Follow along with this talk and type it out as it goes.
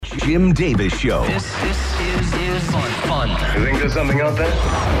Jim Davis Show. This is fun. You think there's something out there?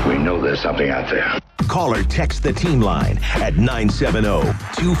 We know there's something out there. Call or text the team line at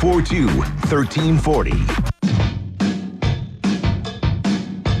 970-242-1340.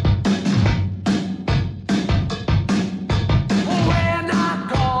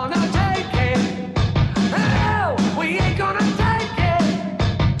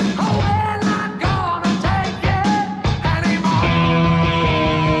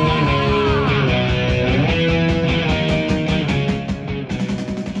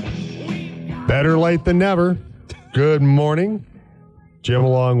 Better late than never. Good morning. Jim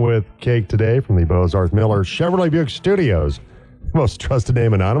along with Cake today from the Bozarth Miller Chevrolet Buick Studios. Most trusted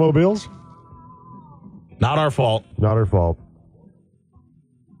name in automobiles. Not our fault. Not our fault.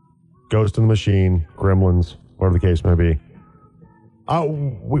 Ghost in the Machine, Gremlins, whatever the case may be.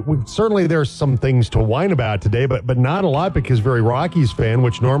 Certainly there's some things to whine about today, but not a lot because very Rockies fan,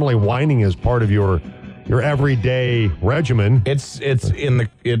 which normally whining is part of your everyday regimen. It's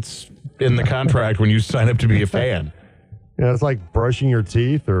in the contract when you sign up to be a fan. Yeah, it's like brushing your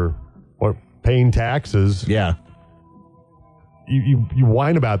teeth or paying taxes. Yeah. You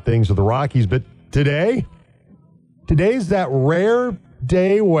whine about things with the Rockies, but today's that rare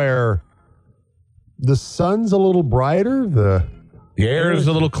day where the sun's a little brighter, the air is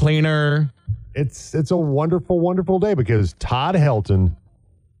a little cleaner. It's a wonderful, wonderful day because Todd Helton,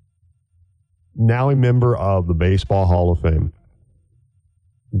 now a member of the Baseball Hall of Fame.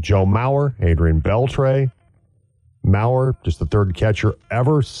 Joe Mauer, Adrian Beltre. Mauer, just the third catcher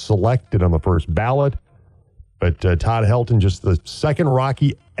ever selected on the first ballot. But Todd Helton, just the second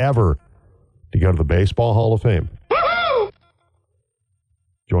Rocky ever to go to the Baseball Hall of Fame. Woo-hoo!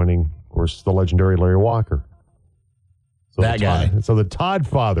 Joining, of course, the legendary Larry Walker. So that guy. So the Todd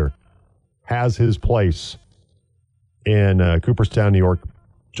father has his place in Cooperstown, New York.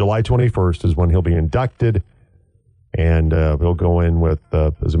 July 21st is when he'll be inducted. And he'll go in with,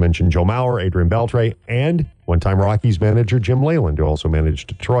 as I mentioned, Joe Mauer, Adrian Beltre, and one-time Rockies manager Jim Leyland, who also managed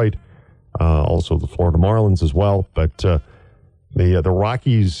Detroit, also the Florida Marlins as well. But the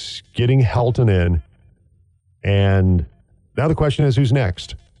Rockies getting Helton in, and now the question is, who's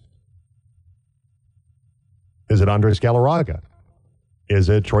next? Is it Andres Galarraga? Is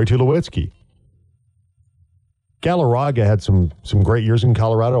it Troy Tulowitzki? Galarraga had some great years in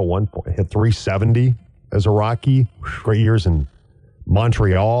Colorado. At one point, hit 370 as a Rocky. Great years in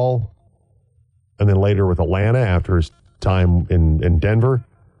Montreal, and then later with Atlanta after his time in Denver.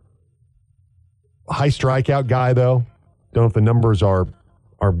 High strikeout guy, though. Don't know if the numbers are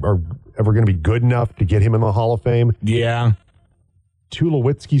ever going to be good enough to get him in the Hall of Fame. Yeah.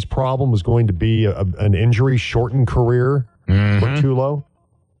 Tulowitzki's problem was going to be an injury-shortened career for Tulo.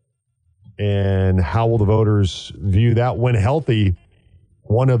 And how will the voters view that when healthy?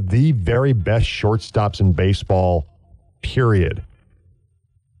 One of the very best shortstops in baseball, period,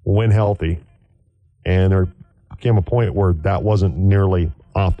 when healthy. And there came a point where that wasn't nearly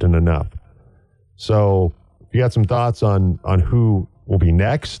often enough. So if you got some thoughts on who will be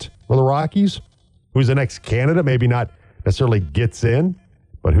next for the Rockies, who's the next candidate, maybe not necessarily gets in,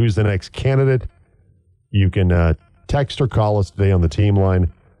 but who's the next candidate, you can text or call us today on the team line,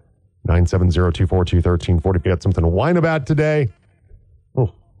 970-242-1340. If you got something to whine about today,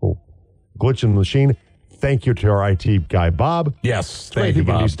 glitch in the machine. Thank you to our IT guy, Bob. Yes, thank you,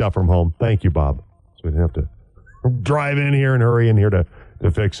 Bob. Can do stuff from home. Thank you, Bob. So we didn't have to drive in here and hurry in here to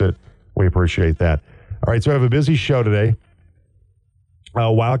fix it. We appreciate that. All right, so we have a busy show today.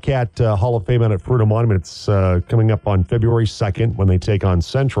 Wildcat Hall of Fame out at Fruita Monument. It's coming up on February 2nd when they take on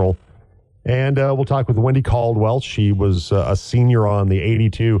Central. And we'll talk with Wendy Caldwell. She was a senior on the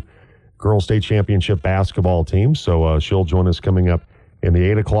 82 Girls State Championship basketball team. So she'll join us coming up in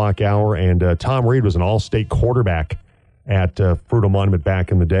the 8 o'clock hour. And Tom Reed was an all-state quarterback at Fruita Monument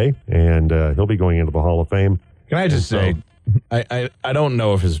back in the day. And he'll be going into the Hall of Fame. Can I just say, I don't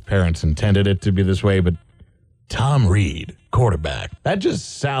know if his parents intended it to be this way, but Tom Reed, quarterback. That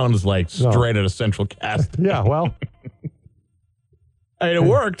just sounds like straight out of Central Cast. Yeah, well. I mean, it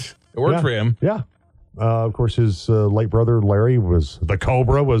worked. It worked for him. Yeah. Of course, his late brother, Larry, was the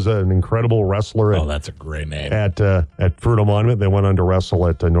Cobra, was an incredible wrestler. That's a great name. At Fruita Monument. They went on to wrestle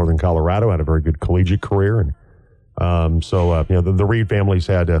at Northern Colorado, had a very good collegiate career. And the Reed family's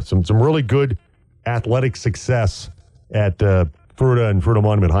had some really good athletic success at Fruita and Fruita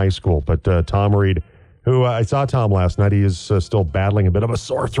Monument High School. But Tom Reed, who I saw Tom last night, he is still battling a bit of a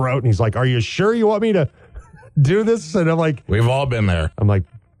sore throat. And he's like, "Are you sure you want me to do this?" And I'm like, "We've all been there." I'm like,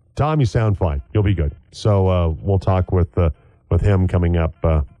 "Tom, you sound fine. You'll be good." So we'll talk with him coming up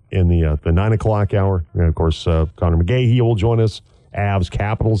in the 9 o'clock hour. And of course, Connor McGahee will join us Avs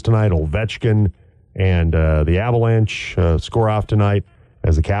Capitals tonight. Ovechkin and the Avalanche score off tonight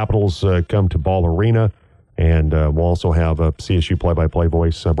as the Capitals come to Ball Arena. And we'll also have a CSU play-by-play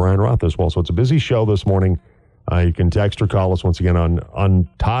voice, Brian Roth, as well. So it's a busy show this morning. You can text or call us once again on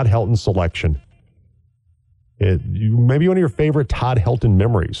Todd Helton's selection. Maybe one of your favorite Todd Helton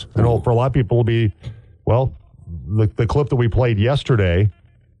memories. I know for a lot of people it'll be, well, the clip that we played yesterday,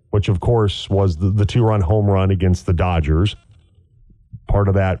 which of course was the 2-run home run against the Dodgers. Part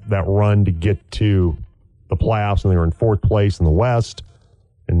of that run to get to the playoffs, and they were in 4th place in the West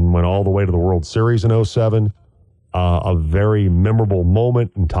and went all the way to the World Series in 2007. A very memorable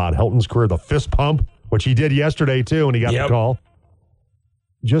moment in Todd Helton's career, the fist pump, which he did yesterday too, and he got the call.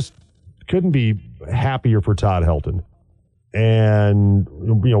 Just couldn't be happier for Todd Helton. And,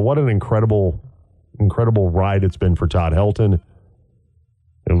 what an incredible ride it's been for Todd Helton.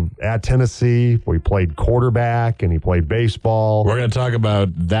 At Tennessee, where he played quarterback and he played baseball. We're going to talk about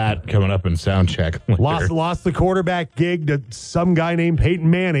that coming up in sound check later. Lost the quarterback gig to some guy named Peyton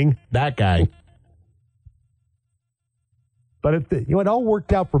Manning. That guy. But it all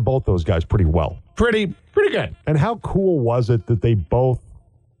worked out for both those guys pretty well. Pretty good. And how cool was it that they both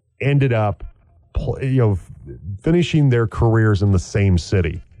ended up, finishing their careers in the same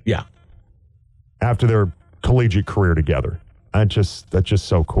city? Yeah. After their collegiate career together. That's just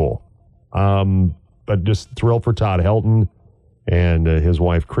so cool. But just thrilled for Todd Helton and his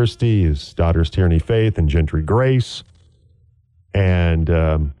wife Christy, his daughters Tierney Faith and Gentry Grace,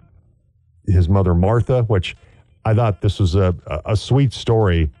 and his mother Martha, which I thought this was a sweet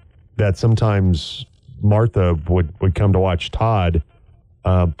story that sometimes Martha would come to watch Todd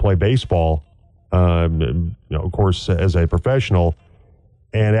play baseball, of course, as a professional.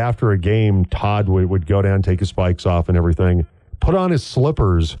 And after a game, Todd would go down, take his spikes off and everything, put on his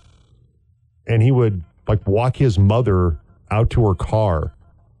slippers, and he would walk his mother out to her car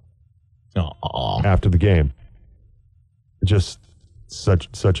after the game. Just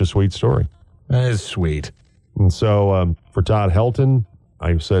such a sweet story. That is sweet. And so for Todd Helton,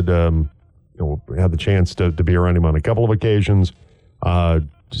 I said, had the chance to be around him on a couple of occasions.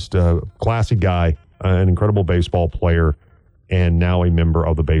 Just a classy guy, an incredible baseball player, and now a member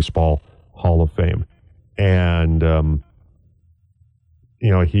of the Baseball Hall of Fame. And,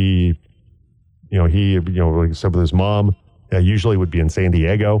 he like I said, with his mom, usually would be in San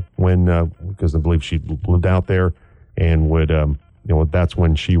Diego because I believe she lived out there, and would, that's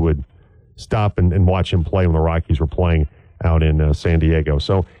when she would stop and watch him play when the Rockies were playing out in San Diego.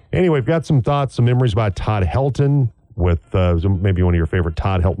 So anyway, we've got some thoughts, some memories about Todd Helton with maybe one of your favorite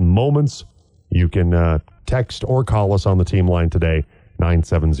Todd Helton moments. You can text or call us on the team line today,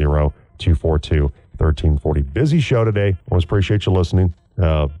 970-242-1340. Busy show today. Always appreciate you listening.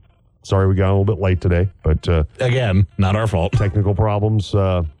 Sorry we got a little bit late today, but again, not our fault. Technical problems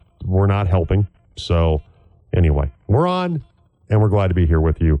were not helping. So anyway, we're on, and we're glad to be here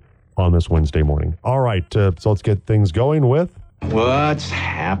with you on this Wednesday morning. All right, so let's get things going with What's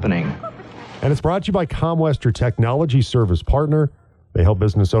Happening? And it's brought to you by Comwest, your technology service partner. They help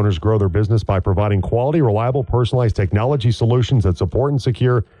business owners grow their business by providing quality, reliable, personalized technology solutions that support and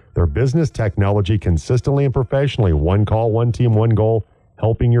secure their business technology consistently and professionally. One call, one team, one goal,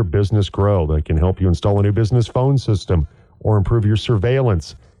 helping your business grow. They can help you install a new business phone system or improve your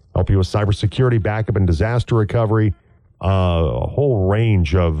surveillance, help you with cybersecurity, backup, and disaster recovery. A whole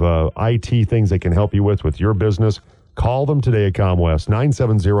range of IT things they can help you with your business. Call them today at Comwest,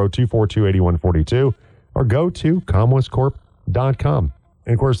 970-242-8142, or go to comwestcorp.com.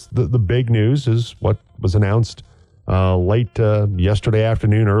 And, of course, the big news is what was announced late yesterday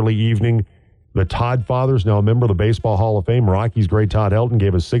afternoon, early evening. The Todd fathers, now a member of the Baseball Hall of Fame, Rockies great Todd Helton,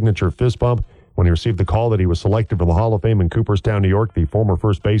 gave a signature fist bump when he received the call that he was selected for the Hall of Fame in Cooperstown, New York. The former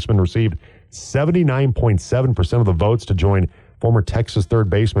first baseman received 79.7% of the votes to join former Texas third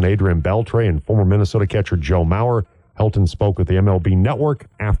baseman Adrian Beltre and former Minnesota catcher Joe Mauer. Helton spoke with the MLB Network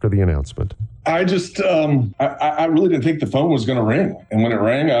after the announcement. I just, I really didn't think the phone was going to ring. And when it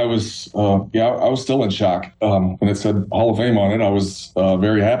rang, I was still in shock. When it said Hall of Fame on it, I was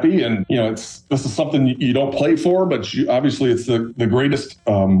very happy. And, this is something you don't play for, but obviously it's the greatest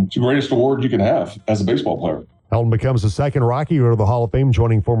award you can have as a baseball player. Helton becomes the second Rocky to go to the Hall of Fame,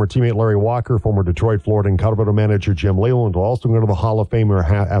 joining former teammate Larry Walker, former Detroit, Florida, and Colorado manager Jim Leyland, will also go to the Hall of Fame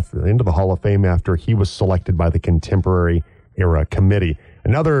after he was selected by the Contemporary Era Committee.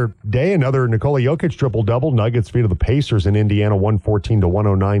 Another day, another Nikola Jokic triple-double. Nuggets defeated the Pacers in Indiana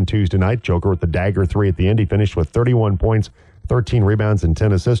 114-109 Tuesday night. Joker with the dagger three at the end. He finished with 31 points, 13 rebounds, and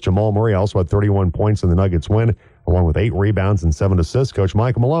 10 assists. Jamal Murray also had 31 points in the Nuggets win, along with 8 rebounds and 7 assists. Coach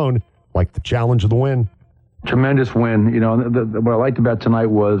Michael Malone liked the challenge of the win. Tremendous win. You know, what I liked about tonight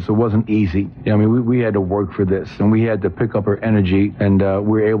was it wasn't easy. I mean, we had to work for this, and we had to pick up our energy, and we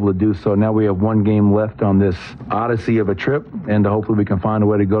were able to do so. Now we have one game left on this odyssey of a trip, and hopefully we can find a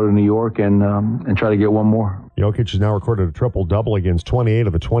way to go to New York and try to get one more. Jokic has now recorded a triple-double against 28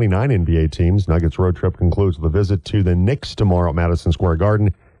 of the 29 NBA teams. Nuggets road trip concludes with a visit to the Knicks tomorrow at Madison Square Garden.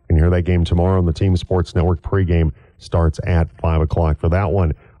 You can hear that game tomorrow on the Team Sports Network. Pregame starts at 5 o'clock for that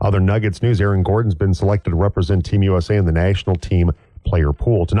one. Other Nuggets news, Aaron Gordon's been selected to represent Team USA in the national team player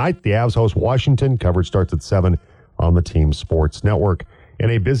pool. Tonight, the Avs host Washington. Coverage starts at 7 on the Team Sports Network.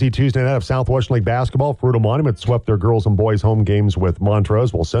 In a busy Tuesday night of Southwestern League basketball, Fruita Monument swept their girls and boys home games with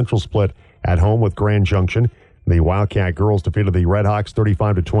Montrose, while Central split at home with Grand Junction. The Wildcat girls defeated the Redhawks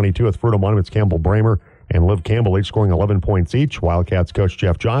 35-22 with Fruita Monument's Campbell Bramer and Liv Campbell each scoring 11 points each. Wildcats coach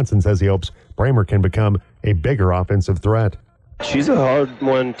Jeff Johnson says he hopes Bramer can become a bigger offensive threat. She's a hard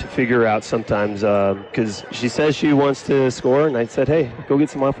one to figure out sometimes because she says she wants to score, and I said, hey, go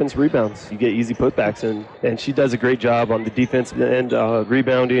get some offensive rebounds. You get easy putbacks, and she does a great job on the defensive end,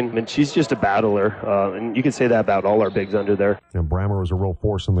 rebounding, and she's just a battler, and you can say that about all our bigs under there. And Bramer was a real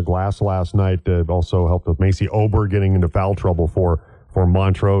force in the glass last night. Also helped with Macy Ober getting into foul trouble for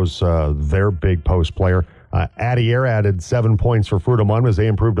Montrose, their big post player. Addie Air added 7 points for Fruita Monument as they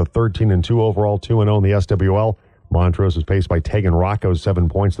improved to 13-2 overall, 2-0 in the SWL. Montrose is paced by Tegan Rocco's 7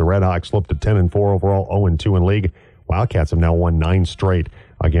 points. The Redhawks slipped to 10-4 overall, 0-2 in league. Wildcats have now won 9 straight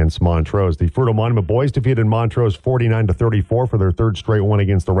against Montrose. The Fruita Monument boys defeated Montrose 49-34 for their third straight win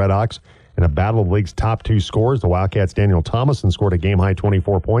against the Redhawks. In a battle of the league's top 2 scorers, the Wildcats' Daniel Thomason scored a game-high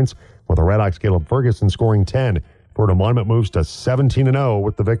 24 points, with the Redhawks' Caleb Ferguson scoring 10. Fruita Monument moves to 17-0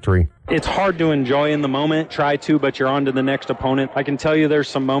 with the victory. It's hard to enjoy in the moment, try to, but you're on to the next opponent. I can tell you there's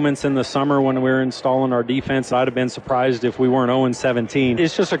some moments in the summer when we were installing our defense, I'd have been surprised if we weren't 0-17.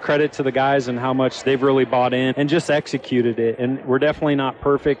 It's just a credit to the guys and how much they've really bought in and just executed it. And we're definitely not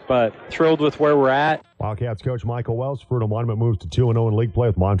perfect, but thrilled with where we're at. Wildcats coach Michael Wells, Fruita Monument moves to 2-0 in league play,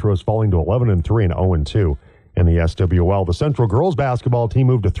 with Montrose falling to 11-3 and 0-2. In the SWL, the Central girls basketball team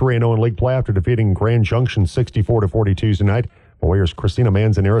moved to 3-0 in league play after defeating Grand Junction 64-42 tonight. The Warriors' Christina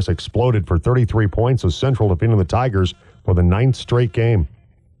Manzanares exploded for 33 points as Central defeated the Tigers for the 9th straight game.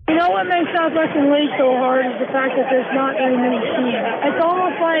 You know what makes Southwestern League so hard is the fact that there's not very many teams. It's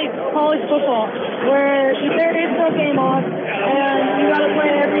almost like college football, where there is no game off, and you got to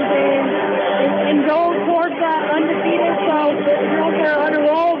play every game and go towards that undefeated. So you don't care under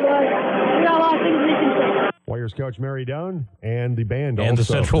roll, but we got a lot of things we can do. Warriors coach Mary Doan and the band and also. The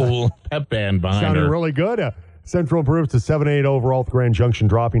Central pep band behind sounded her. Really good. Central improves to 7-8 overall, with Grand Junction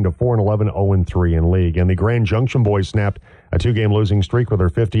dropping to 4-11, 0-3 in league. And the Grand Junction boys snapped a 2-game losing streak with their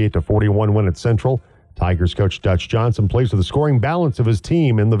 58-41 win at Central. Tigers coach Dutch Johnson pleased with the scoring balance of his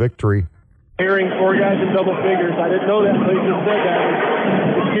team in the victory. Hearing 4 guys in double figures, I didn't know that until you just said that.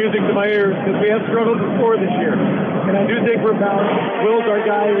 It's music to my ears because we have struggled to score this year. And I do think we're balanced. Will's our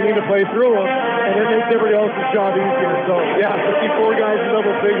guy. We need to play through him, and it makes everybody else's job easier. So, yeah, to see 4 guys in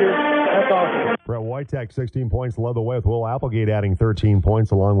double figures, that's awesome. Brett Wojtek, 16 points, led the way, with Will Applegate adding 13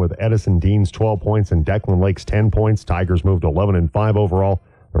 points, along with Edison Dean's 12 points and Declan Lake's 10 points. Tigers moved to 11-5 overall.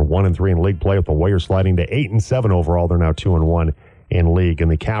 They're 1-3 in league play, with the Warriors sliding to 8-7 overall. They're now 2-1 in league. And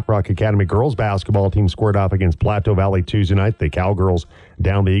the Caprock Academy girls basketball team squared off against Plateau Valley Tuesday night. The Cowgirls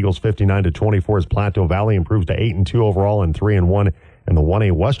down the Eagles 59-24 as Plateau Valley improves to 8-2 overall and 3-1 in the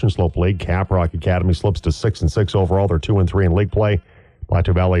 1A Western Slope League. Caprock Academy slips to 6-6 overall. They're 2-3 in league play.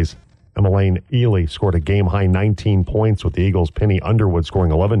 Plateau Valley's Emmeline Ely scored a game-high 19 points, with the Eagles' Penny Underwood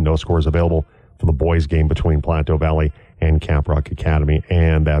scoring 11. No scores available for the boys' game between Plateau Valley and Caprock Academy.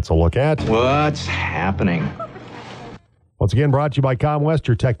 And that's a look at what's happening. Once again, brought to you by ComWest,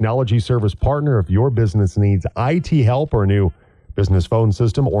 your technology service partner. If your business needs IT help or a new business phone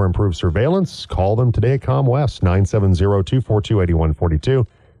system or improved surveillance, call them today at ComWest, 970-242-8142,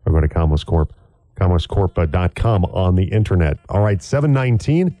 or go to ComWestCorp.com on the internet. All right,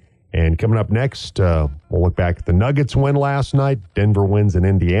 7:19, and coming up next, we'll look back at the Nuggets win last night. Denver wins in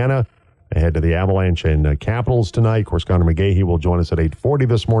Indiana, ahead to the Avalanche and Capitals tonight. Of course, Connor McGahey will join us at 8:40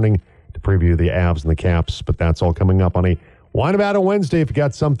 this morning to preview the Avs and the Caps, but that's all coming up on a Wine About a Wednesday. If you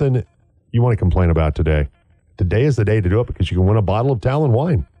got something you want to complain about today, today is the day to do it, because you can win a bottle of Talon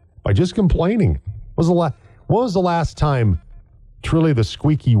wine by just complaining. When was the last time truly the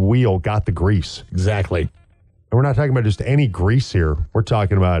squeaky wheel got the grease? Exactly. And we're not talking about just any grease here. We're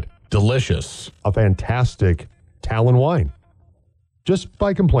talking about delicious, a fantastic Talon wine. Just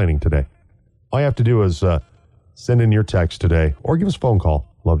by complaining today. All you have to do is send in your text today or give us a phone call.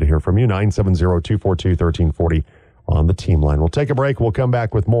 Love to hear from you. 970-242-1340 on the team line. We'll take a break. We'll come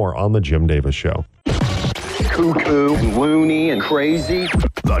back with more on the Jim Davis Show. cuckoo and loony and crazy.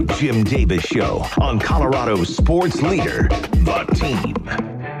 The Jim Davis Show on Colorado's sports leader, The Team.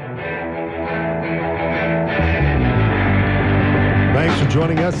 Thanks for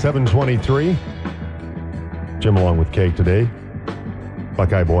joining us, 7:23. Jim along with Kate today.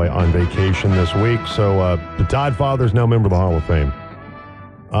 Buckeye Boy on vacation this week. So the Todd father's now a member of the Hall of Fame.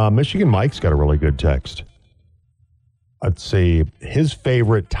 Michigan Mike's got a really good text. I'd say his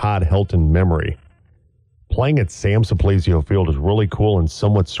favorite Todd Helton memory. Playing at Sam Simplesio Field is really cool and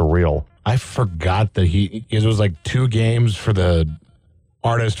somewhat surreal. I forgot that it was like 2 games for the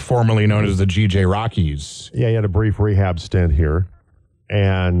artist formerly known as the GJ Rockies. Yeah, he had a brief rehab stint here.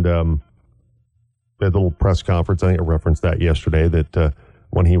 And the little press conference, I think I referenced that yesterday, that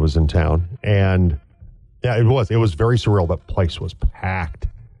when he was in town. And yeah, it was very surreal. That place was packed.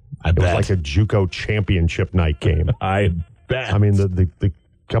 It was like a JUCO championship night game. I bet. I mean, the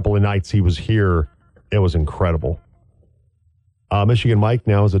couple of nights he was here, it was incredible. Michigan Mike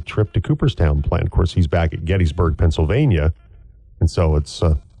now has a trip to Cooperstown planned. Of course, he's back at Gettysburg, Pennsylvania. And so it's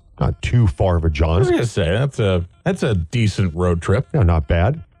not too far of a jaunt. I was going to say, that's a decent road trip. Yeah, not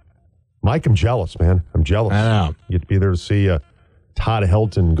bad. Mike, I'm jealous, man. I'm jealous. I know. You get to be there to see Todd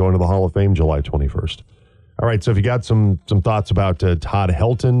Helton going to the Hall of Fame July 21st. All right, so if you got some thoughts about Todd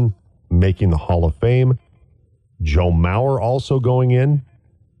Helton making the Hall of Fame, Joe Mauer also going in,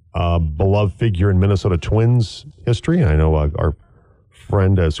 beloved figure in Minnesota Twins history. I know our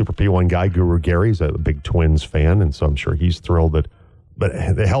friend, Super P1 guy, Guru Gary's a big Twins fan, and so I'm sure he's thrilled that. But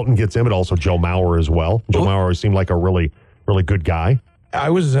the Helton gets in, but also Joe Mauer as well. Joe Mauer seemed like a really, really good guy. I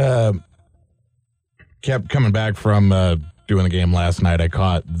was kept coming back from doing the game last night. I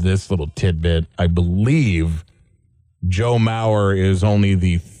caught this little tidbit. I believe Joe Mauer is only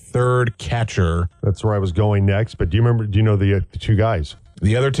the 3rd catcher. That's where I was going next. But do you know the 2 guys?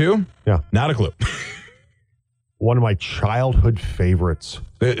 The other 2? Yeah. Not a clue. One of my childhood favorites.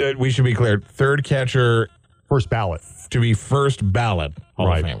 We should be clear. 3rd catcher. First ballot. To be first ballot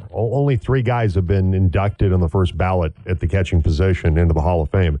Hall of Famer. Only 3 guys have been inducted on the first ballot at the catching position into the Hall of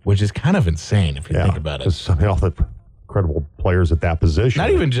Fame. Which is kind of insane if you think about it. All the incredible players at that position. Not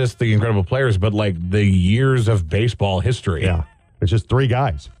even just the incredible players, but like the years of baseball history. Yeah. It's just 3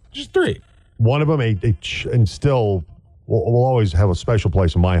 guys. Just 3. One of them, and still will always have a special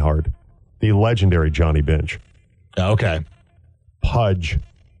place in my heart, the legendary Johnny Bench. Okay. Pudge,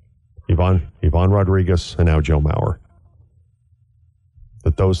 Ivan Rodriguez, and now Joe Mauer.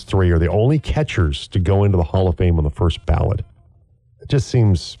 That those 3 are the only catchers to go into the Hall of Fame on the first ballot. It just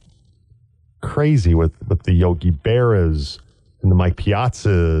seems crazy with the Yogi Berras and the Mike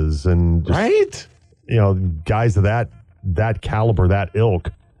Piazzas and just, right? Guys of that caliber, that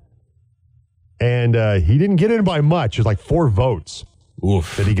ilk. And he didn't get in by much. It was like 4 votes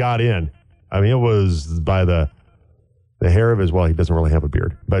that he got in. I mean, it was by the hair of his, well, he doesn't really have a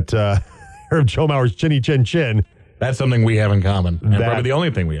beard, but hair of Joe Mauer's chinny chin chin. That's something we have in common. And probably the only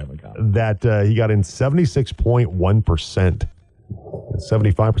thing we have in common. That he got in 76.1%.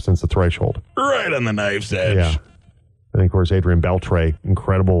 75% is the threshold. Right on the knife's edge. Yeah. And, of course, Adrian Beltre,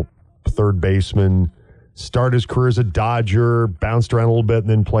 incredible third baseman. Started his career as a Dodger, bounced around a little bit, and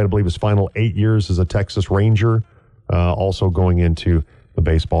then played, I believe, his final 8 years as a Texas Ranger. Also going into the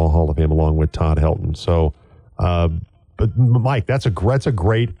Baseball Hall of Fame along with Todd Helton. So, but Mike, that's a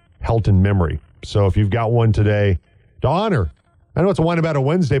great Helton memory. So if you've got one today to honor, I know it's a Wine About It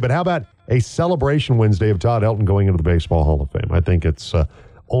Wednesday, but how about a celebration Wednesday of Todd Helton going into the Baseball Hall of Fame? I think it's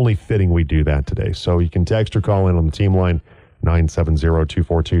only fitting we do that today. So you can text or call in on the team line,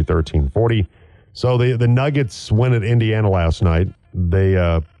 970-242-1340. So the Nuggets win at Indiana last night. They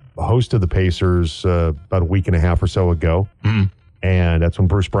hosted the Pacers about a week and a half or so ago. Mm. And that's when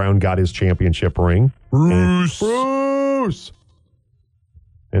Bruce Brown got his championship ring. Bruce!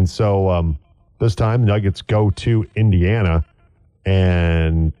 And so this time, Nuggets go to Indiana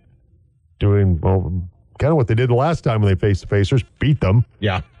and doing, kind of what they did the last time when they faced the Pacers, beat them.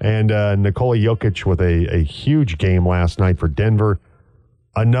 Yeah. And Nikola Jokic with a huge game last night for Denver.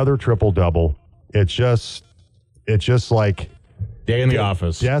 Another triple-double. It's just like day in the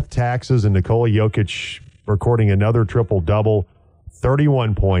office. Death, taxes, and Nikola Jokic recording another triple-double.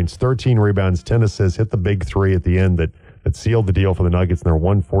 31 points, 13 rebounds, 10 assists, hit the big 3 at the end that sealed the deal for the Nuggets in their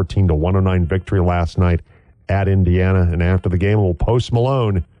 114-109 victory last night at Indiana. And after the game, a little post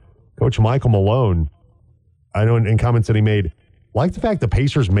Malone, Coach Michael Malone, I know in comments that he made, like the fact the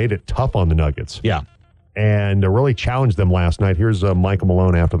Pacers made it tough on the Nuggets. Yeah. And really challenged them last night. Here's Michael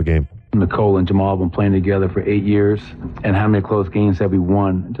Malone after the game. Nicole and Jamal have been playing together for 8 years. And how many close games have we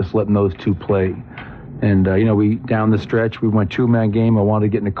won? Just letting those 2 play. And, we down the stretch, we went 2-man game. I wanted to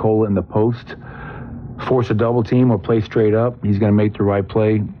get Nicola in the post. force a double team or play straight up. He's going to make the right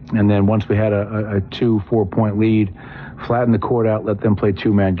play. And then once we had a 2-4 point lead, flatten the court out, let them play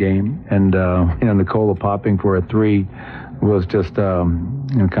two-man game. And, Nikola popping for a 3 was just,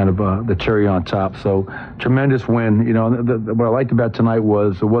 kind of the cherry on top. So tremendous win. What I liked about tonight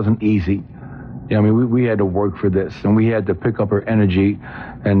was it wasn't easy. We had to work for this, and we had to pick up our energy,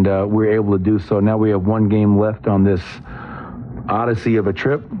 and we were able to do so. Now we have one game left on this odyssey of a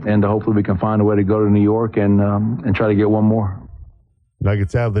trip, and hopefully we can find a way to go to New York and try to get one more.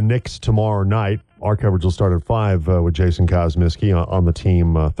 Nuggets have the Knicks tomorrow night. Our coverage will start at 5 with Jason Kosmiski on the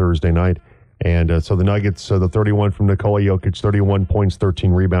team Thursday night. And so the Nuggets, the 31 from Nikola Jokic, 31 points,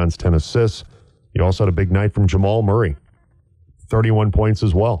 13 rebounds, 10 assists. You also had a big night from Jamal Murray, 31 points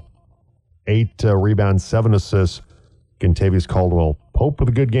as well. 8 rebounds, 7 assists. Kentavious Caldwell-Pope with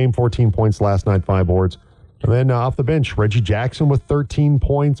a good game, 14 points last night, 5 boards. And then off the bench, Reggie Jackson with 13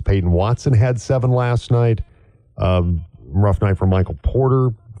 points. Peyton Watson had 7 last night. Rough night for Michael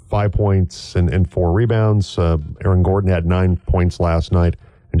Porter, 5 points and 4 rebounds. Aaron Gordon had 9 points last night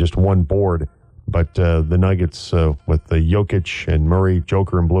and just 1 board. But the Nuggets with the Jokic and Murray,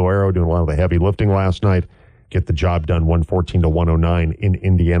 Joker, and Blue Arrow doing a lot of the heavy lifting last night, get the job done 114-109 in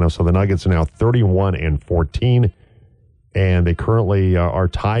Indiana. So the Nuggets are now 31-14, and they currently are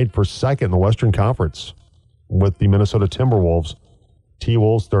tied for second in the Western Conference with the Minnesota Timberwolves.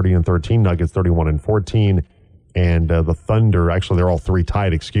 T-Wolves 30-13, Nuggets 31-14, and the Thunder, actually they're all 3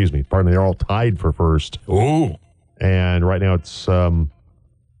 tied, they're all tied for first. Ooh. And right now it's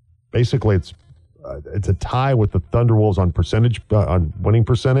basically it's a tie with the Thunderwolves on percentage, on winning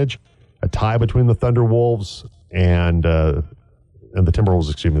percentage. A tie between the Thunderwolves and the Timberwolves,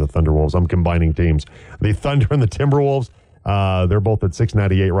 the Thunderwolves. I'm combining teams. The Thunder and the Timberwolves, they're both at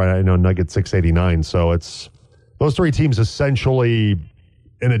 698 right now. Nuggets 689. So it's those 3 teams essentially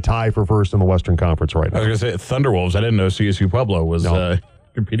in a tie for first in the Western Conference right now. I was going to say Thunderwolves. I didn't know CSU Pueblo was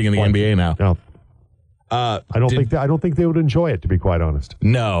competing in the NBA now. No. I don't think they would enjoy it, to be quite honest.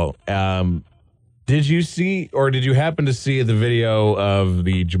 No. Did you see, or did you happen to see the video of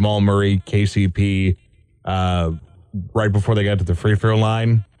the Jamal Murray KCP right before they got to the free throw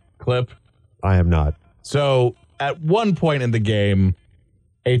line clip? I have not. So at one point in the game,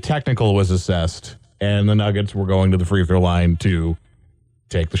 a technical was assessed, and the Nuggets were going to the free throw line to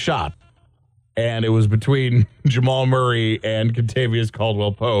take the shot. And it was between Jamal Murray and Kentavious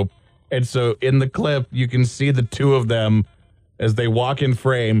Caldwell-Pope. And so in the clip, you can see the 2 of them as they walk in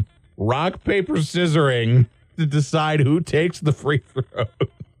frame, rock, paper, scissoring to decide who takes the free throw.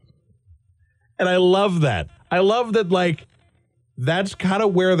 And I love that. I love that, that's kind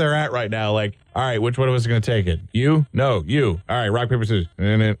of where they're at right now. All right, which one of us is going to take it? You? No, you. All right, rock, paper, scissors. All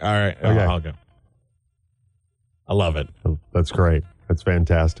right, okay. I'll go. I love it. That's great. That's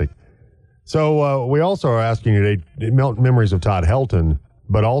fantastic. So we also are asking you today, memories of Todd Helton,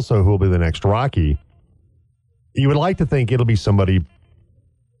 but also who will be the next Rocky. You would like to think it'll be somebody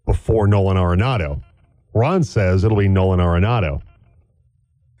before Nolan Arenado. Ron says it'll be Nolan Arenado.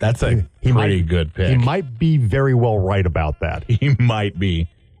 That's a pretty good pick. He might be very well right about that. He might be.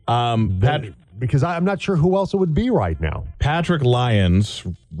 Because I'm not sure who else it would be right now. Patrick Lyons,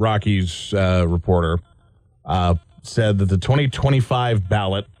 Rockies reporter, said that the 2025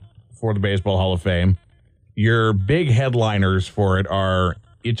 ballot for the Baseball Hall of Fame, your big headliners for it are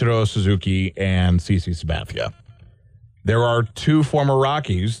Ichiro Suzuki and CC Sabathia. There are 2 former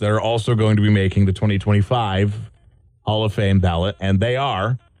Rockies that are also going to be making the 2025 Hall of Fame ballot, and they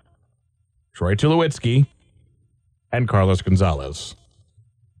are Troy Tulowitzki and Carlos Gonzalez.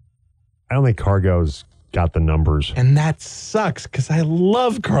 I don't think Cargo's got the numbers. And that sucks because I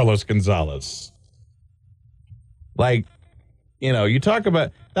love Carlos Gonzalez. You talk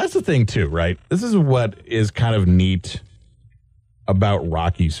about, that's the thing too, right? This is what is kind of neat about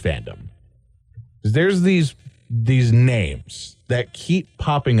Rockies fandom. There's these names that keep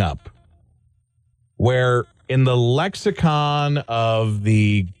popping up where in the lexicon of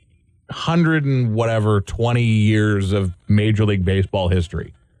the 20 years of Major League Baseball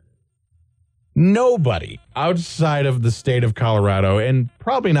history, nobody outside of the state of Colorado, and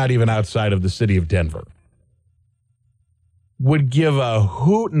probably not even outside of the city of Denver, would give a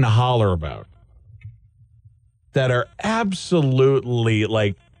hoot and holler about, that are absolutely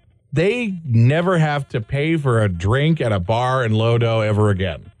they never have to pay for a drink at a bar in Lodo ever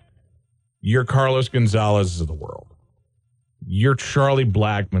again. You're Carlos Gonzalez of the world. You're Charlie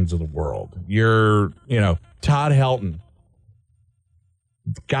Blackmon's of the world. You're, Todd Helton.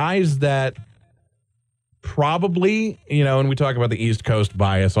 Guys that probably, and we talk about the East Coast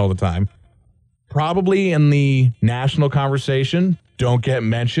bias all the time, probably in the national conversation don't get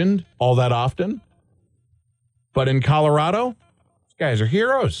mentioned all that often, But in Colorado, these guys are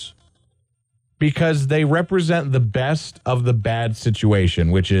heroes because they represent the best of the bad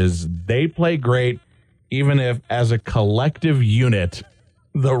situation, which is they play great, even if as a collective unit,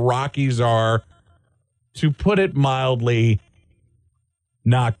 the Rockies are, to put it mildly,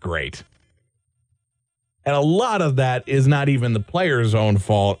 not great. And a lot of that is not even the player's own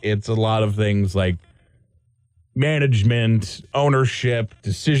fault. It's a lot of things like management, ownership,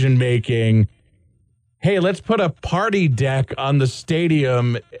 decision-making. Hey, let's put a party deck on the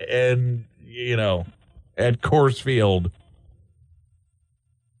stadium and, at Coors Field.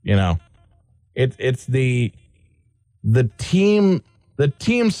 It's the team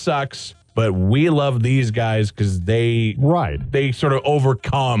sucks, but we love these guys because they sort of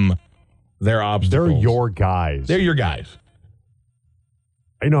overcome their obstacles. They're your guys. They're your guys.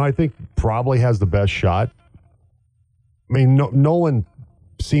 I think probably has the best shot. I mean, Nolan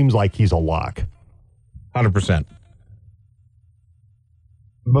seems like he's a lock. 100%.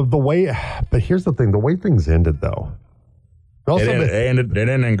 But here's the thing: the way things ended, though. It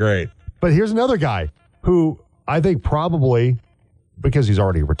ended great. But here's another guy who I think probably, because he's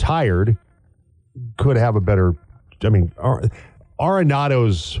already retired, could have a better. I mean,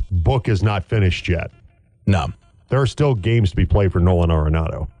 Arenado's book is not finished yet. No, there are still games to be played for Nolan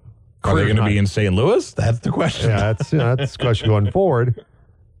Arenado. Are they going to be in St. Louis? That's the question. Yeah, that's the question going forward.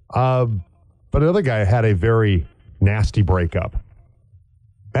 But another guy had a very nasty breakup.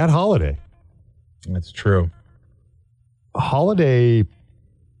 Matt Holliday. That's true. Holliday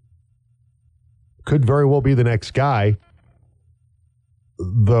could very well be the next guy,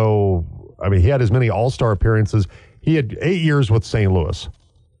 though. I mean, he had as many All-Star appearances. He had 8 years with St. Louis,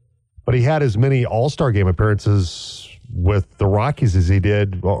 but he had as many All-Star game appearances with the Rockies as he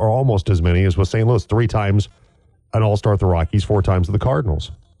did, or almost as many as with St. Louis. 3 times an All-Star with the Rockies, 4 times with the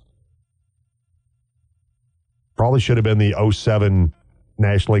Cardinals. Probably should have been the 07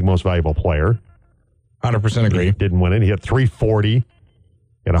 National League Most Valuable Player. 100% agree. He didn't win it. He had 340. He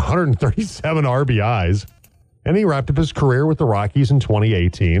had 137 RBIs. And he wrapped up his career with the Rockies in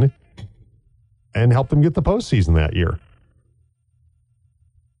 2018 and helped them get the postseason that year.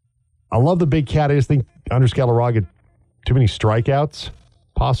 I love the big cat. I just think Andres Galarraga had too many strikeouts,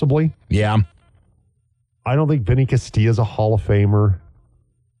 possibly. Yeah. I don't think Vinny Castilla's a Hall of Famer.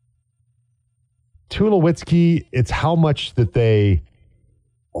 Tulowitzki, it's how much that they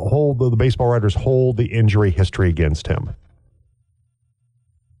hold, the baseball writers hold the injury history against him.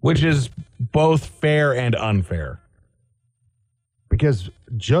 Which is both fair and unfair. Because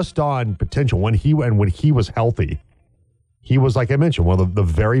just on potential, when he was healthy, he was, like I mentioned, one of the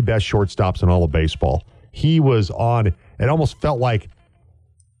very best shortstops in all of baseball. He was on, it almost felt like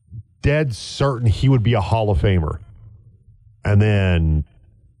dead certain he would be a Hall of Famer. And then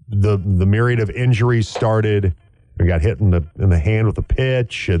the myriad of injuries started. He got hit in the hand with a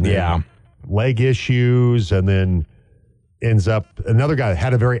pitch, and then leg issues, and then ends up another guy that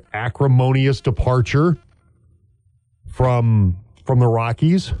had a very acrimonious departure from the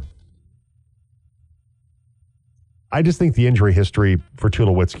Rockies. I just think the injury history for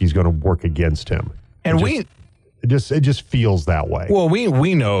Tulowitzki is going to work against him. And it just feels that way. Well,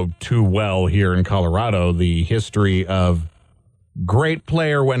 we know too well here in Colorado the history of great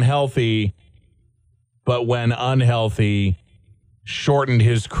player when healthy, but when unhealthy, shortened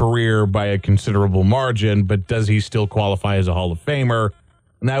his career by a considerable margin. But does he still qualify as a Hall of Famer?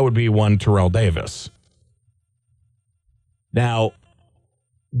 And that would be one Terrell Davis. Now,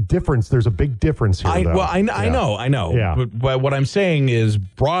 there's a big difference here. I know. Yeah. But what I'm saying is,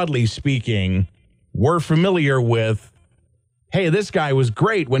 broadly speaking, we're familiar with, hey, this guy was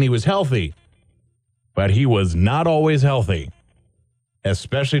great when he was healthy, but he was not always healthy,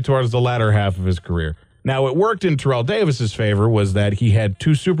 especially towards the latter half of his career. Now, it worked in Terrell Davis's favor was that he had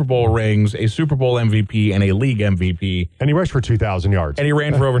 2 Super Bowl rings, a Super Bowl MVP, and a league MVP. And he rushed for 2,000 yards. And he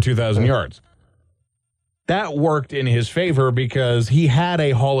ran for over 2,000 yards. That worked in his favor because he had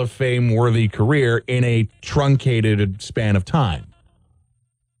a Hall of Fame-worthy career in a truncated span of time.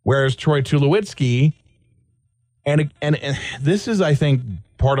 Whereas Troy Tulowitzki, and this is, I think,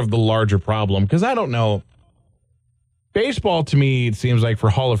 part of the larger problem, because I don't know. Baseball, to me, it seems like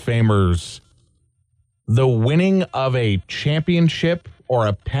for Hall of Famers, the winning of a championship or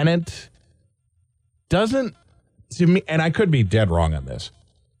a pennant doesn't, to me, and I could be dead wrong on this,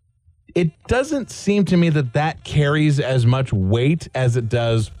 it doesn't seem to me that carries as much weight as it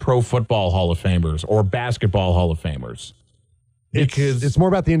does Pro Football Hall of Famers or Basketball Hall of Famers. Because it's more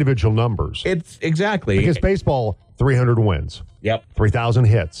about the individual numbers. It's exactly. Because baseball, 300 wins. Yep. 3,000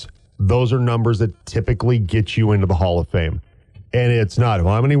 hits. Those are numbers that typically get you into the Hall of Fame. And it's not,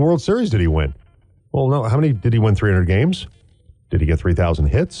 well, how many World Series did he win? Well, no. How many did he win? 300 games? Did he get 3,000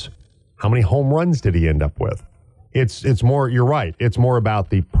 hits? How many home runs did he end up with? It's more. You're right. It's more about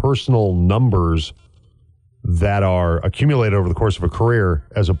the personal numbers that are accumulated over the course of a career,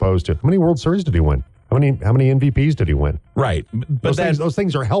 as opposed to how many World Series did he win? How many MVPs did he win? Right. But those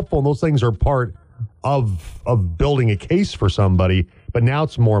things are helpful, and those things are part of building a case for somebody. But now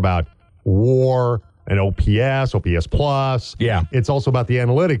it's more about WAR and OPS plus. Yeah. It's also about the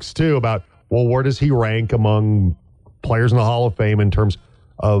analytics too. About, well, where does he rank among players in the Hall of Fame in terms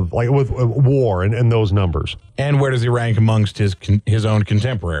of like with WAR and those numbers? And where does he rank amongst his own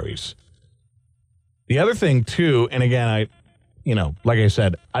contemporaries? The other thing too, and again, like I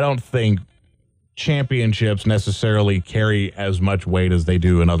said, I don't think championships necessarily carry as much weight as they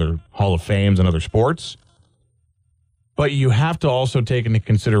do in other Hall of Fames and other sports. But you have to also take into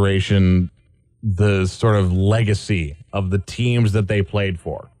consideration the sort of legacy of the teams that they played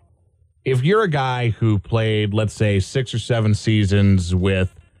for. If you're a guy who played, let's say, 6 or 7 seasons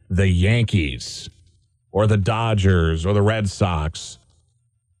with the Yankees or the Dodgers or the Red Sox,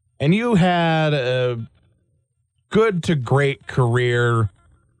 and you had a good to great career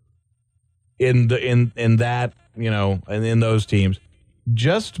in that, and in those teams,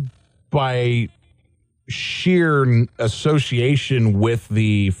 just by sheer association with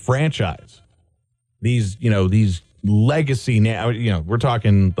the franchise, these legacy, we're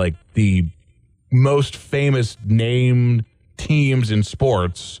talking like the most famous named teams in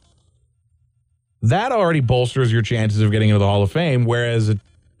sports, that already bolsters your chances of getting into the Hall of Fame. Whereas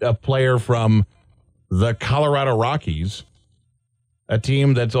a player from the Colorado Rockies, a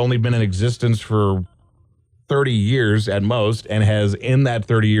team that's only been in existence for 30 years at most, and has in that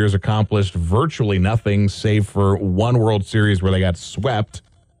 30 years accomplished virtually nothing save for one World Series where they got swept.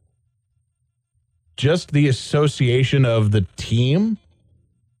 Just the association of the team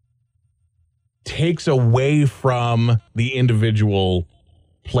takes away from the individual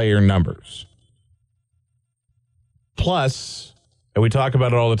player numbers. Plus, and we talk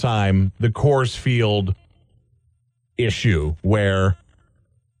about it all the time, the Coors Field issue where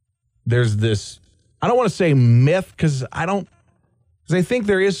there's this, I don't want to say myth because I think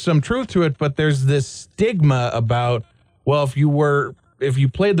there is some truth to it, but there's this stigma about, well, if you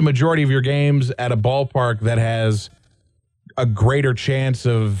played the majority of your games at a ballpark that has a greater chance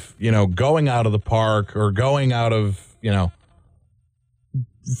of, going out of the park or going out of,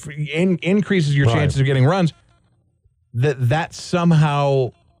 increases your chances of getting runs, that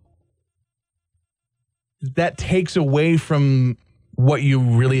somehow that takes away from what you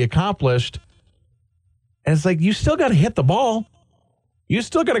really accomplished. And it's like, you still got to hit the ball. You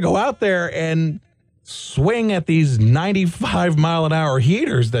still got to go out there and swing at these 95-mile-an-hour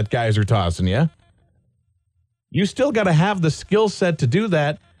heaters that guys are tossing you. You still got to have the skill set to do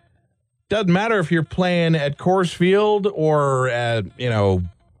that. Doesn't matter if you're playing at Coors Field or at,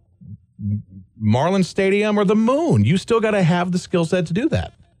 Marlins Stadium or the Moon. You still got to have the skill set to do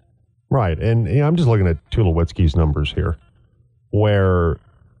that. Right. And I'm just looking at Tulowitzki's numbers here, where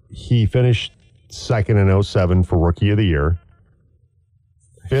he finished second in 07 for Rookie of the Year.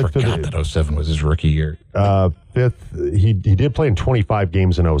 I forgot that 07 was his rookie year. Fifth, he did play in 25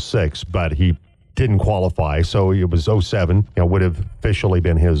 games in 06, but he didn't qualify, so it was 07. Would have officially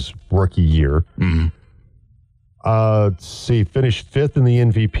been his rookie year. Mm-hmm. Let's see, finished fifth in the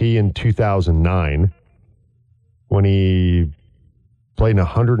MVP in 2009 when he played in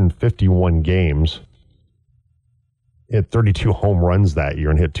 151 games. Hit 32 home runs that year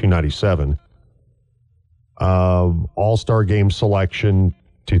and hit 297. All-Star game selection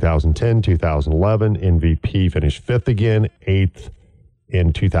 2010, 2011. MVP finished fifth again, eighth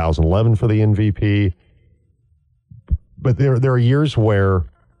in 2011 for the MVP. But there are years where,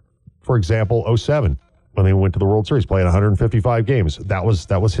 for example, 07, when they went to the World Series, played 155 games. That was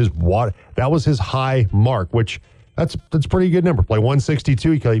his high mark, which that's a pretty good number. Play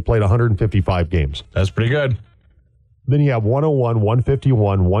 162, he played 155 games. That's pretty good. Then you have 101,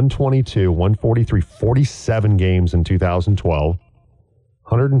 151, 122, 143, 47 games in 2012,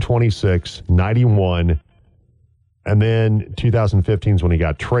 126, 91, and then 2015 is when he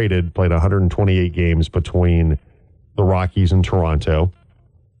got traded, played 128 games between the Rockies and Toronto,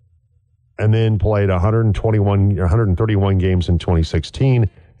 and then played 131 games in 2016,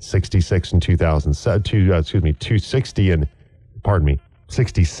 66 in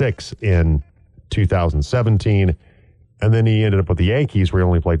 66 in 2017. And then he ended up with the Yankees, where he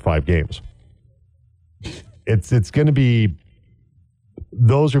only played 5 games. It's going to be,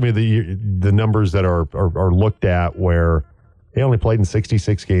 those are going to be the numbers that are looked at, where he only played in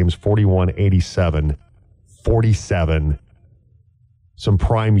 66 games, 41, 87, 47. Some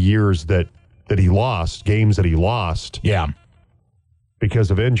prime years that that he lost, games that he lost. Yeah.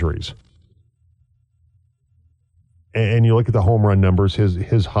 Because of injuries. And you look at the home run numbers,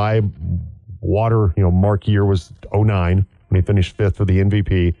 his high water, mark year was 2009 when he finished 5th for the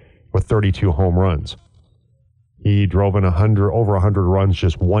MVP with 32 home runs. He drove in over 100 runs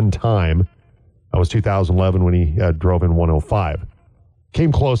just one time. That was 2011 when he drove in 105.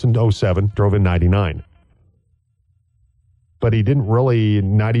 Came close in 07, drove in 99. But he didn't really,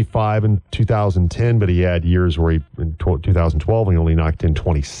 95 in 2010, but he had years where in 2012, he only knocked in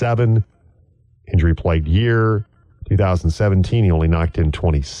 27. Injury-plagued year. 2017, he only knocked in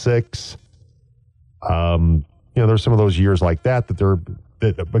 26. There's some of those years like that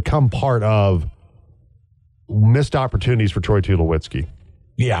that become part of missed opportunities for Troy Tulowitzki.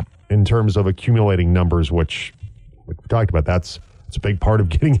 Yeah. In terms of accumulating numbers, which we talked about, that's a big part of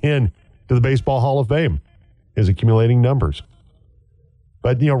getting in to the Baseball Hall of Fame, is accumulating numbers.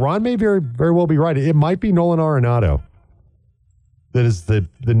 But, Ron may very, very well be right. It might be Nolan Arenado that is the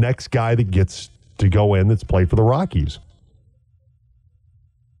next guy that gets to go in that's played for the Rockies.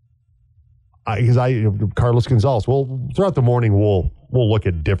 Carlos Gonzalez. Well, throughout the morning, we'll look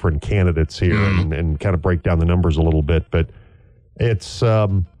at different candidates here and kind of break down the numbers a little bit. But it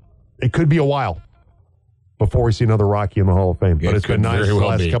could be a while before we see another Rocky in the Hall of Fame. But it's been nice the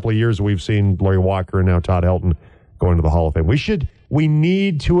last couple of years. We've seen Larry Walker and now Todd Helton going to the Hall of Fame. We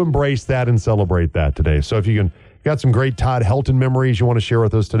need to embrace that and celebrate that today. So if you got some great Todd Helton memories you want to share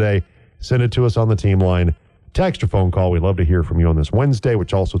with us today, send it to us on the team line. Text or phone call. We'd love to hear from you on this Wednesday,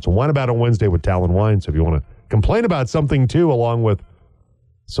 which also it's a Wine About on Wednesday with Talon Wine. So if you want to complain about something too, along with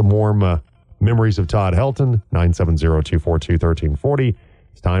some warm memories of Todd Helton, 970-242-1340.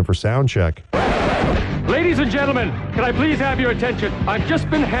 It's time for Sound Check. Ladies and gentlemen, can I please have your attention? I've just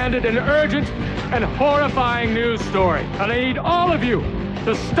been handed an urgent and horrifying news story, and I need all of you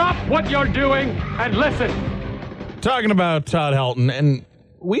to stop what you're doing and listen. Talking about Todd Helton, and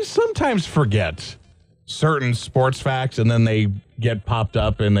we sometimes forget certain sports facts, and then they get popped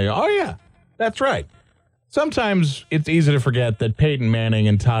up, and oh yeah, that's right. Sometimes it's easy to forget that Peyton Manning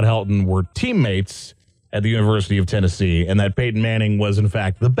and Todd Helton were teammates at the University of Tennessee, and that Peyton Manning was, in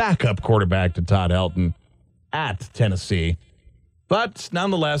fact, the backup quarterback to Todd Helton at Tennessee. But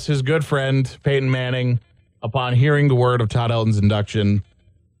nonetheless, his good friend, Peyton Manning, upon hearing the word of Todd Helton's induction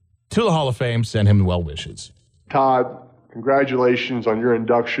to the Hall of Fame, sent him well wishes. Todd, congratulations on your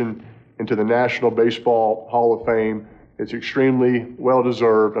induction into the National Baseball Hall of Fame. It's extremely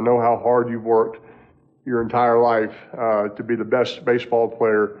well-deserved. I know how hard you've worked your entire life to be the best baseball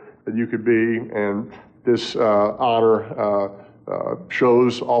player that you could be, and this honor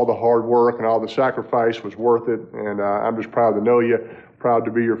shows all the hard work and all the sacrifice was worth it, and I'm just proud to know you, proud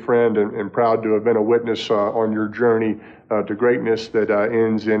to be your friend, and proud to have been a witness on your journey to greatness that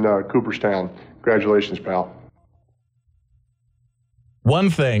ends in Cooperstown. Congratulations, pal. One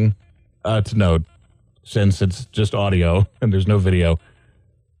thing to note, since it's just audio and there's no video,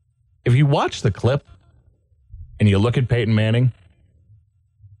 if you watch the clip and you look at Peyton Manning,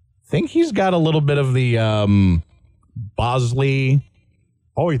 I think he's got a little bit of the Bosley.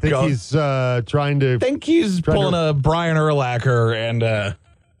 Oh, you think he's trying to... I think he's pulling a Brian Urlacher and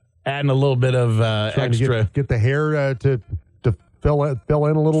adding a little bit of extra... Get the hair to fill in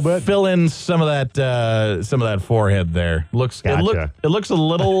a little bit? Fill in some of that forehead there. Gotcha. It looks a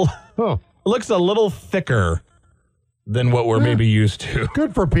little... It looks a little thicker than what we're maybe used to.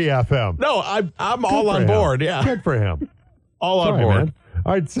 Good for PFM. No, I'm all on board. Yeah, good for him. All on board. Man.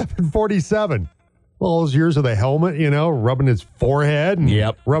 All right, 747. All those years of the helmet, rubbing his forehead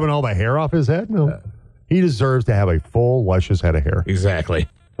and rubbing all the hair off his head. No, he deserves to have a full, luscious head of hair. Exactly.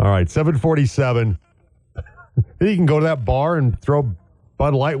 All right, 747. Then you can go to that bar and throw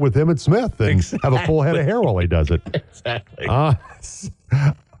Bud Light with him and Smith and have a full head of hair while he does it. Exactly.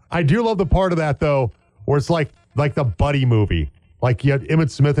 I do love the part of that, though, where it's like the buddy movie. Like you have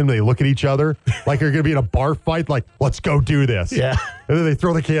Emmitt Smith and they look at each other like they're going to be in a bar fight. Like, let's go do this. Yeah. And then they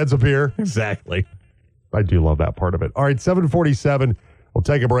throw the cans of beer. Exactly. I do love that part of it. All right, 747. We'll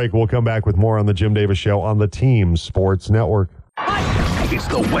take a break. We'll come back with more on the Jim Davis Show on the Team Sports Network. It's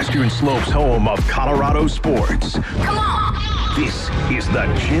the Western Slopes home of Colorado sports. Come on. This is the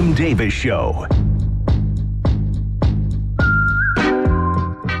Jim Davis Show.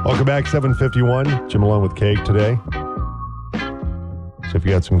 Welcome back, 751. Jim along with Cake today. So if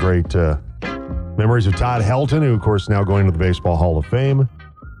you got some great memories of Todd Helton, who, of course, now going to the Baseball Hall of Fame.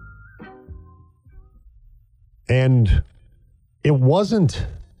 And it wasn't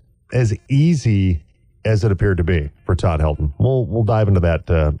as easy as it appeared to be for Todd Helton. We'll dive into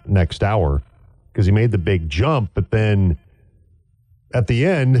that next hour because he made the big jump, but then at the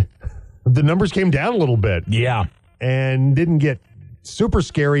end, the numbers came down a little bit. Yeah. And didn't get super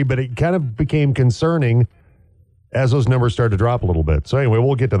scary, but it kind of became concerning as those numbers started to drop a little bit. So anyway,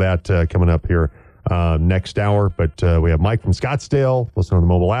 we'll get to that coming up here next hour. But we have Mike from Scottsdale, listening on the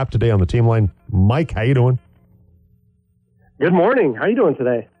mobile app today on the team line. Mike, how you doing? Good morning. How you doing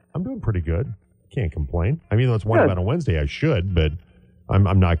today? I'm doing pretty good. Can't complain. I mean, let's wind up on Wednesday. I should, but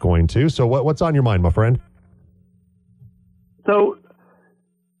I'm not going to. So what's on your mind, my friend? So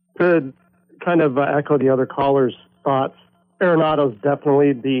to kind of echo the other callers' thoughts, Arenado's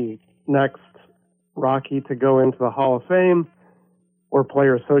definitely the next Rocky to go into the Hall of Fame or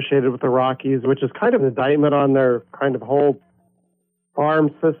player associated with the Rockies, which is kind of an indictment on their kind of whole farm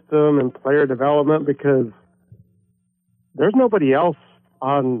system and player development, because there's nobody else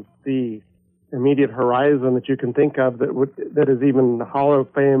on the immediate horizon that you can think of that is even Hall of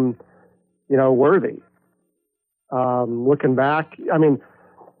Fame, worthy. Looking back, I mean,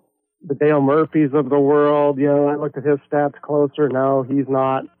 the Dale Murphys of the world, I looked at his stats closer. No, he's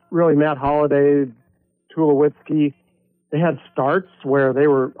not. Really, Matt Holliday, Tulowitzki, they had starts where they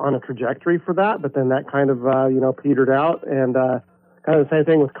were on a trajectory for that, but then that kind of, petered out, and kind of the same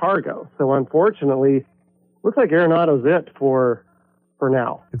thing with Cargo. So unfortunately, looks like Arenado's it for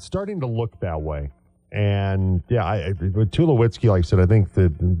now. It's starting to look that way. And yeah, with Tulowitzki, like I said, I think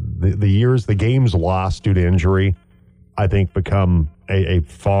the years, the games lost due to injury, I think become a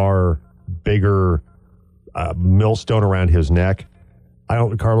far bigger millstone around his neck.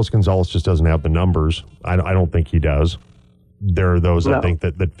 Carlos Gonzalez just doesn't have the numbers. I don't think he does. There are those I think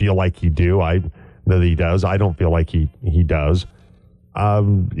that feel like he he does. I don't feel like he does. I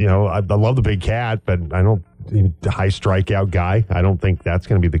love the big cat, but I don't high strikeout guy. I don't think that's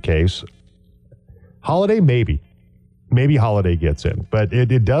going to be the case. Holiday, maybe Holiday gets in, but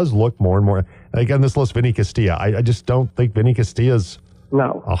it does look more and more like on this list. Vinny Castilla, I just don't think Vinny Castilla's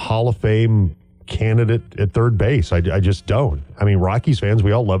a Hall of Fame candidate at third base. I just don't. I mean, Rockies fans,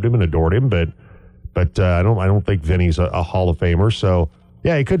 we all loved him and adored him, but I don't think Vinny's a Hall of Famer. So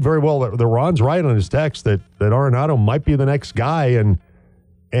yeah, it could very well. The Ron's right on his text that Arenado might be the next guy, and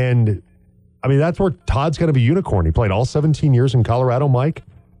I mean that's where Todd's kind of a unicorn. He played all 17 years in Colorado, Mike.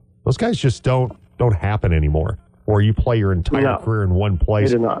 Those guys just don't happen anymore. Or you play your entire career in one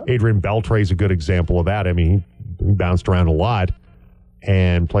place. Adrian Beltre is a good example of that. I mean, he bounced around a lot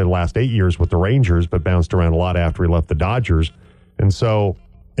and played the last 8 years with the Rangers, but bounced around a lot after he left the Dodgers. And so,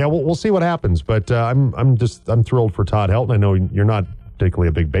 yeah, we'll see what happens. But I'm thrilled for Todd Helton. I know you're not particularly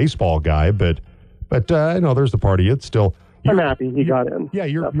a big baseball guy, but I know there's the party. It's still. I'm happy he got in. Yeah,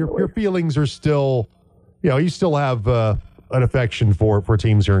 your feelings are still, you still have an affection for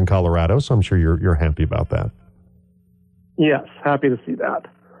teams here in Colorado, so I'm sure you're happy about that. Yes, happy to see that.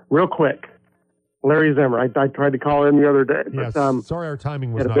 Real quick, Larry Zimmer. I tried to call in the other day. Yes, but, sorry our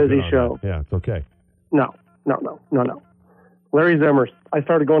timing was not good. Had a busy show. That. Yeah, it's okay. No. Larry Zimmer. I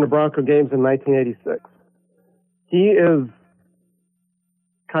started going to Bronco games in 1986. He is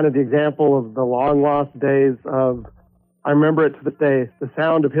kind of the example of the long lost days of, I remember it to this day, the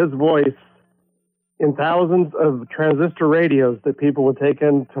sound of his voice in thousands of transistor radios that people would take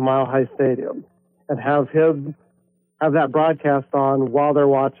into Mile High Stadium and have that broadcast on while they're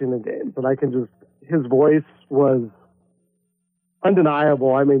watching the games. And his voice was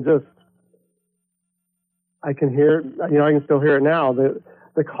undeniable. I mean, I can hear it, I can still hear it now.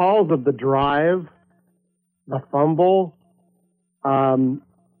 The calls of the drive, the fumble, the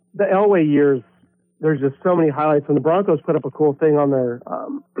Elway years, there's just so many highlights. And the Broncos put up a cool thing on their, I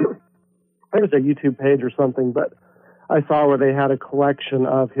think it's their YouTube page or something, but I saw where they had a collection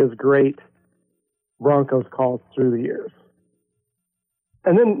of his great Broncos calls through the years.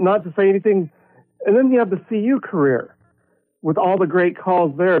 And then, not to say anything, and then you have the CU career with all the great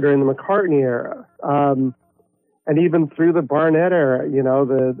calls there during the McCartney era. And even through the Barnett era,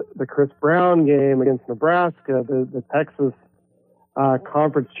 the Chris Brown game against Nebraska, the Texas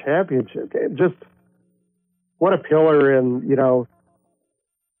conference championship game. Just what a pillar in,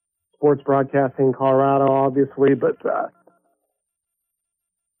 sports broadcasting in Colorado, obviously, but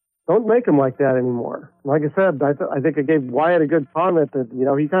don't make them like that anymore. Like I said, I think I gave Wyatt a good comment that,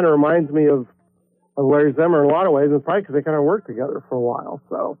 he kind of reminds me of Larry Zimmer in a lot of ways, and probably because they kind of worked together for a while.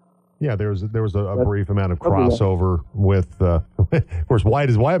 So yeah, there was a brief amount of crossover with, of course, Wyatt,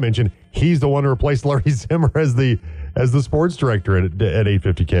 as Wyatt mentioned, he's the one who replaced Larry Zimmer as the sports director at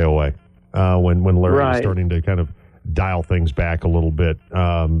 850 KOA when Larry was starting to kind of dial things back a little bit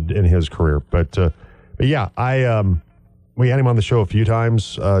in his career. But yeah, we had him on the show a few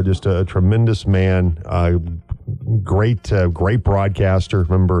times. Just a tremendous man, great broadcaster.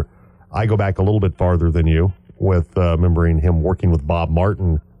 Remember, I go back a little bit farther than you with remembering him working with Bob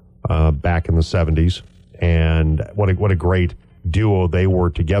Martin back in the 70s. And what a great duo they were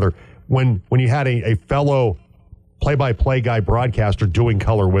together. When you had a fellow play-by-play guy broadcaster doing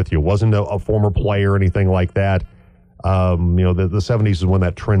color with you, wasn't a former player or anything like that. The 70s is when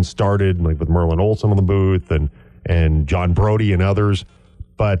that trend started, like with Merlin Olsen in the booth and John Brody and others.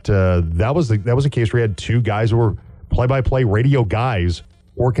 But that was a case where you had two guys who were play-by-play radio guys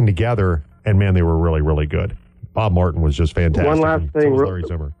working together, and man, they were really, really good. Bob Martin was just fantastic. One last thing, Larry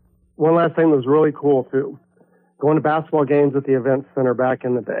Zimmer. One last thing that was really cool too. Going to basketball games at the event center back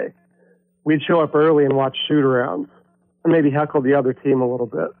in the day, we'd show up early and watch shoot-arounds and maybe heckle the other team a little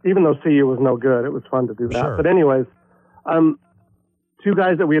bit. Even though CU was no good, it was fun to do that. Sure. But anyways, two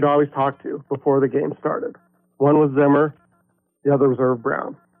guys that we had always talked to before the game started. One was Zimmer, the other was Irv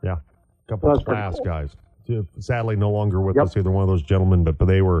Brown. Yeah, a couple of class guys. Sadly, no longer with us, either one of those gentlemen, but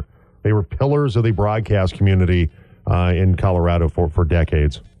they were pillars of the broadcast community in Colorado for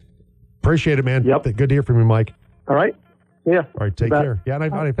decades. Appreciate it, man. Yep. Good to hear from you, Mike. All right. Yeah. All right, take care. Yeah, and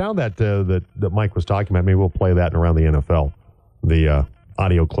I found that Mike was talking about. Maybe we'll play that around the NFL. The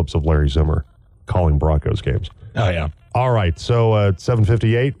audio clips of Larry Zimmer calling Broncos games. Oh, yeah. All right, so at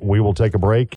 7:58, we will take a break.